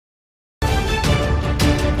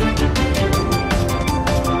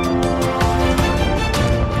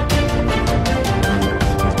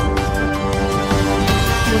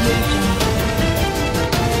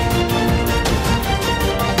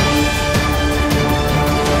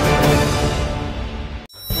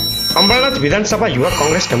अंबरनाथ विधानसभा युवा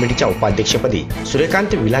काँग्रेस कमिटीच्या उपाध्यक्षपदी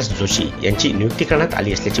सूर्यकांत विलास जोशी यांची नियुक्ती करण्यात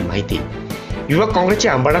आली असल्याची माहिती युवा काँग्रेसचे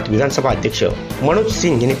अंबरनाथ विधानसभा अध्यक्ष मनोज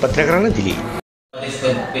सिंह यांनी पत्रकारांना दिली।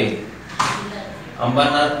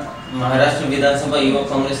 अंबरनाथ महाराष्ट्र विधानसभा युवा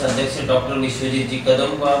कांग्रेस अध्यक्ष डॉक्टर विश्वजीत जी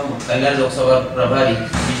कदम व कल्याण लोकसभा प्रभारी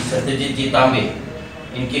श्री सत्यजीत जी तांबे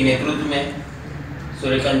इनके नेतृत्व में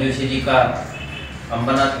सूर्यकांत जोशी जी का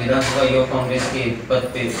अंबरनाथ विधानसभा युवा कांग्रेस के पद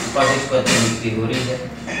पे उपाध्यक्ष पद की नियुक्ति हो रही है।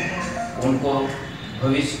 उनको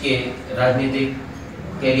भविष्य के राजनीतिक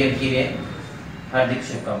करियर के लिए हार्दिक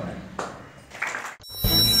शुभकामनाएं।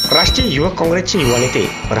 राष्ट्रीय युवक काँग्रेसचे युवा नेते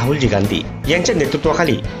राहुलजी गांधी यांच्या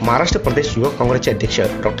नेतृत्वाखाली महाराष्ट्र प्रदेश युवक काँग्रेसचे अध्यक्ष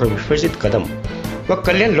डॉक्टर विश्वजीत कदम व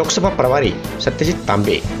कल्याण लोकसभा प्रभारी सत्यजित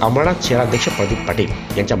तांबे, अंबरनाथ शहराध्यक्ष प्रदीप पाटील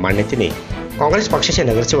यांच्या मान्यतेने काँग्रेस पक्षाचे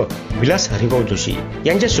नगरसेवक विलास हरिभाऊ जोशी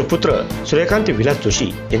यांचे सुपुत्र सूर्यकांत विलास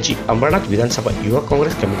जोशी यांची अंबरनाथ विधानसभा युवा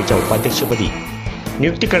काँग्रेस कमिटीच्या उपाध्यक्षपदी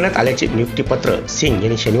नियुक्ती करण्यात आल्याचे नियुक्तीपत्र सिंग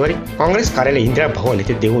यांनी शनिवारी काँग्रेस कार्यालय इंदिरा भवन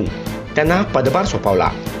येथे देऊन त्यांना हा पदभार सोपवला।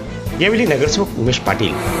 यावेळी नगरसेवक उमेश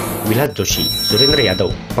पाटील, विलास जोशी, सुरेंद्र यादव,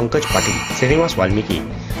 पंकज पाटील, श्रीनिवास वाल्मिकी,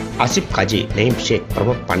 आसिफ काजी, नईम शेख,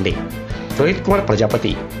 प्रमोद पांडे, रोहित कुमार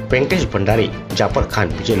प्रजापती, व्यंकटेश भंडारे, जाफर खान,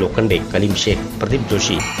 विजय लोखंडे, कलीम शेख, प्रदीप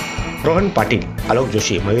जोशी, रोहन पाटील, आलोक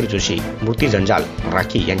जोशी, मयूर जोशी, मूर्ती जंजाल,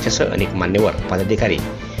 राखी यांच्यासह अनेक मान्यवर, पदाधिकारी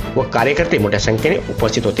व कार्यकर्ते मोठ्या संख्येने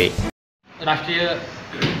उपस्थित होते। राष्ट्रीय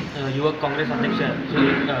युवक काँग्रेस अध्यक्ष श्री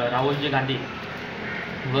राहुलजी गांधी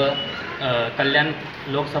व कल्याण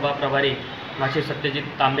लोकसभा प्रभारी माजी सत्यजित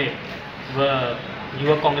तांबे व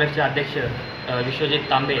युवक काँग्रेसचे अध्यक्ष विश्वजीत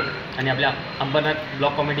तांबे आणि आपल्या अंबरनाथ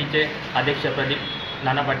ब्लॉक कमिटीचे अध्यक्ष प्रदीप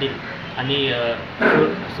नाना पाटील आणि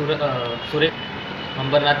सुरेश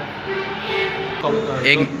अंबरनाथ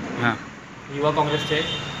युवा काँग्रेसचे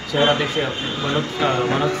शहराध्यक्ष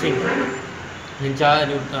मनोज सिंग यांच्या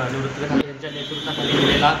नेतृत्वाखाली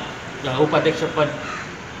दिलेला उपाध्यक्षपद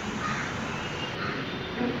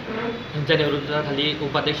यांच्या नेतृत्वाखाली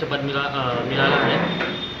उपाध्यक्षपद मिळालं आहे।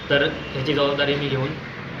 तर याची जबाबदारी मी घेऊन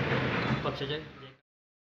पक्षाचे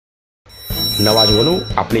नवाज वनू,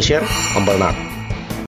 आपले शहर, अंबरनाथ।